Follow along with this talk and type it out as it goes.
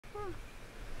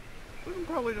We can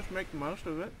probably just make the most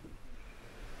of it.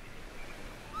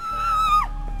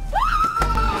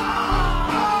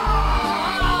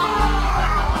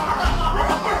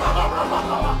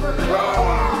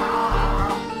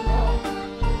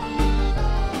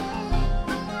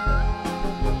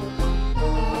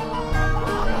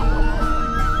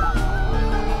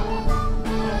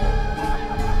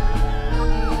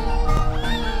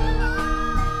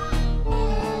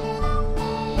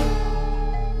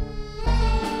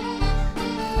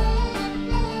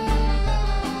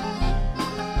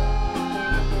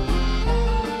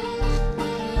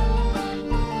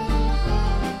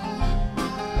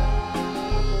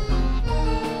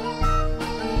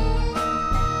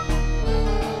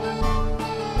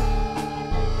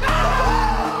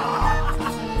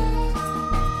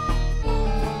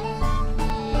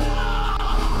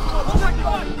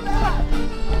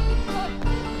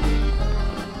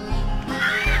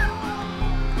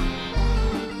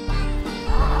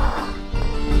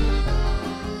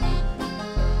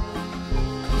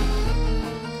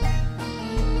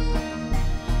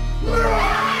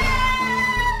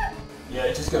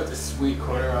 I just got this sweet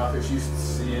corner office. You should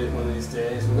see it one of these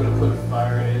days. We're gonna put a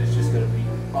fire in it. It's just gonna be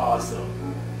awesome.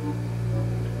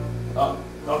 Oh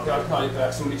God, I'll call you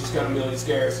back. Somebody just got a million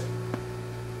scares.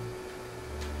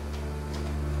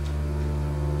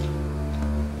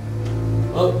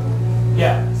 Oh,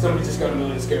 yeah, somebody just got a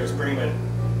million scares. Bring him in.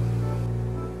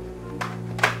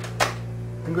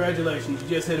 Congratulations, you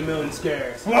just hit a million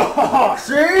scares. See?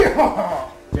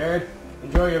 Jared,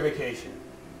 enjoy your vacation.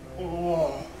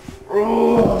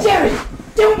 Jared!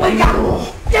 Don't wake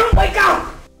up! Don't wake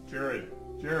up! Jared,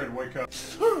 wake up.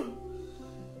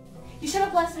 You shut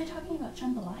up last night talking about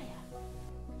jambalaya.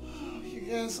 You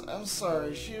guys, I'm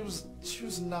sorry. She was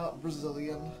not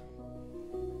Brazilian.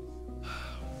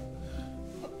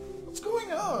 What's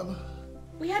going on?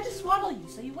 We had to swaddle you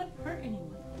so you wouldn't hurt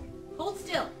anyone. Hold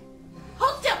still.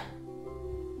 Hold still!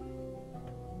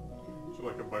 Would you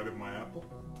like a bite of my apple?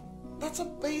 That's a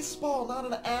baseball, not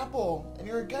an apple. And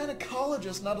you're a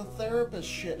gynecologist, not a therapist,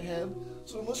 shithead.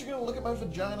 So unless you're gonna look at my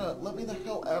vagina, let me the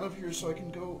hell out of here so I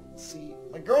can go see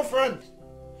my girlfriend!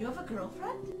 You have a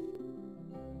girlfriend?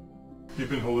 You've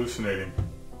been hallucinating.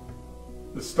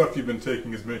 The stuff you've been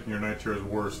taking is making your night terrors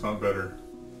worse, not better.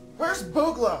 Where's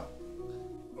Boogla?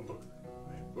 A booger.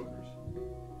 I hate boogers.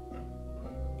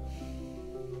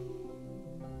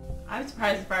 I'm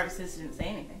surprised the pharmacist didn't say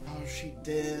anything. Oh, she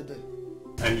did.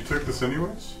 And you took this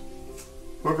anyways?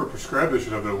 Whoever prescribed it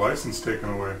should have their license taken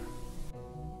away.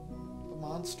 The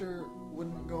monster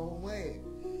wouldn't go away.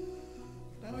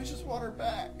 Now I just want her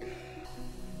back.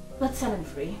 Let's set him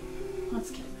free. Let's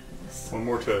get him out of this. One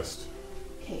more test.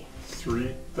 Okay.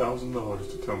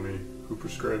 $3,000 to tell me who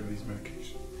prescribed these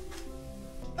medications.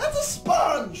 That's a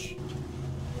sponge!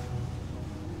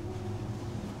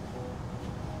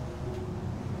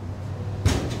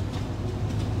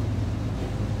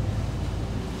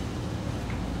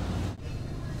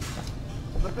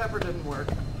 The pepper didn't work.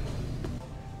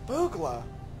 Boogla.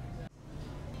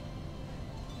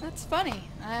 That's funny.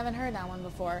 I haven't heard that one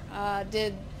before.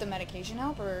 Did the medication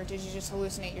help, or did you just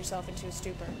hallucinate yourself into a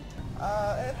stupor?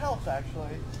 It helped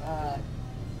actually. I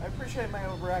appreciate my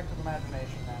overactive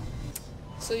imagination now.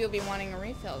 So you'll be wanting a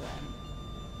refill then?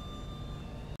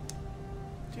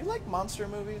 Do you like monster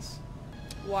movies?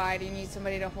 Why, do you need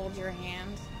somebody to hold your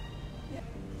hand?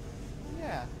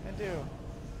 Yeah, I do.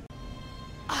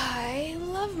 I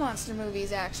love monster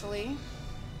movies, actually.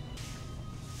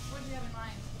 What do you have in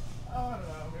mind? Oh, I don't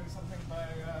know, maybe something by,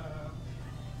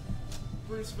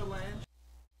 Bruce Villain.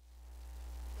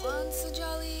 Once a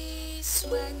jolly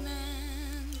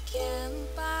swagman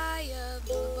camped by a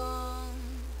billabong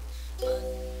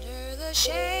under the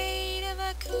shade of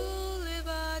a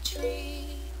coolibah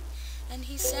tree, and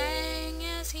he sang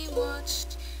as he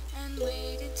watched and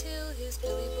waited till his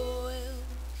belly boiled.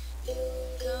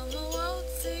 You'll come a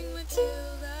waltzing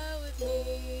Matilda with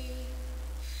me,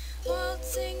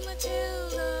 waltzing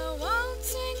Matilda,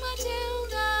 waltzing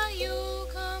Matilda. You'll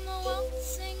come a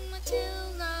waltzing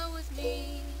Matilda with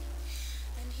me.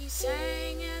 And he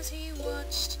sang as he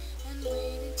watched and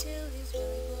waited till his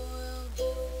belly boiled.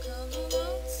 You'll come a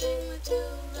waltzing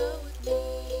Matilda with me.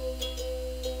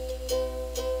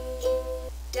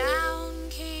 Down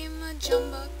came a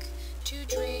jumbuck to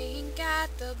drink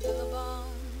at the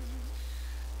billabong.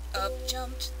 Up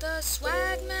jumped the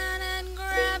swagman and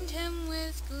grabbed him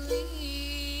with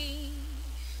glee.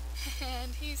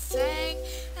 And he sang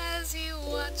as he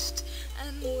watched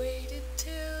and waited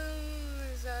till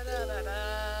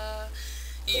za-da-da-da.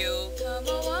 You'll come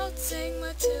a waltzing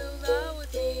Matilda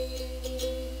with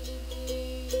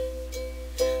me.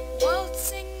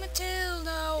 Waltzing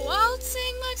Matilda, waltzing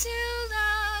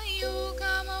Matilda, you'll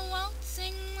come a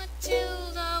waltzing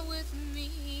Matilda with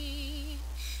me.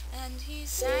 And he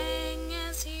sang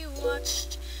as he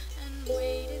watched and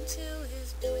waited till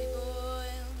his belly boiled.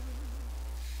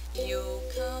 You'll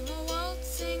come a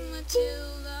waltzing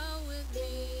Matilda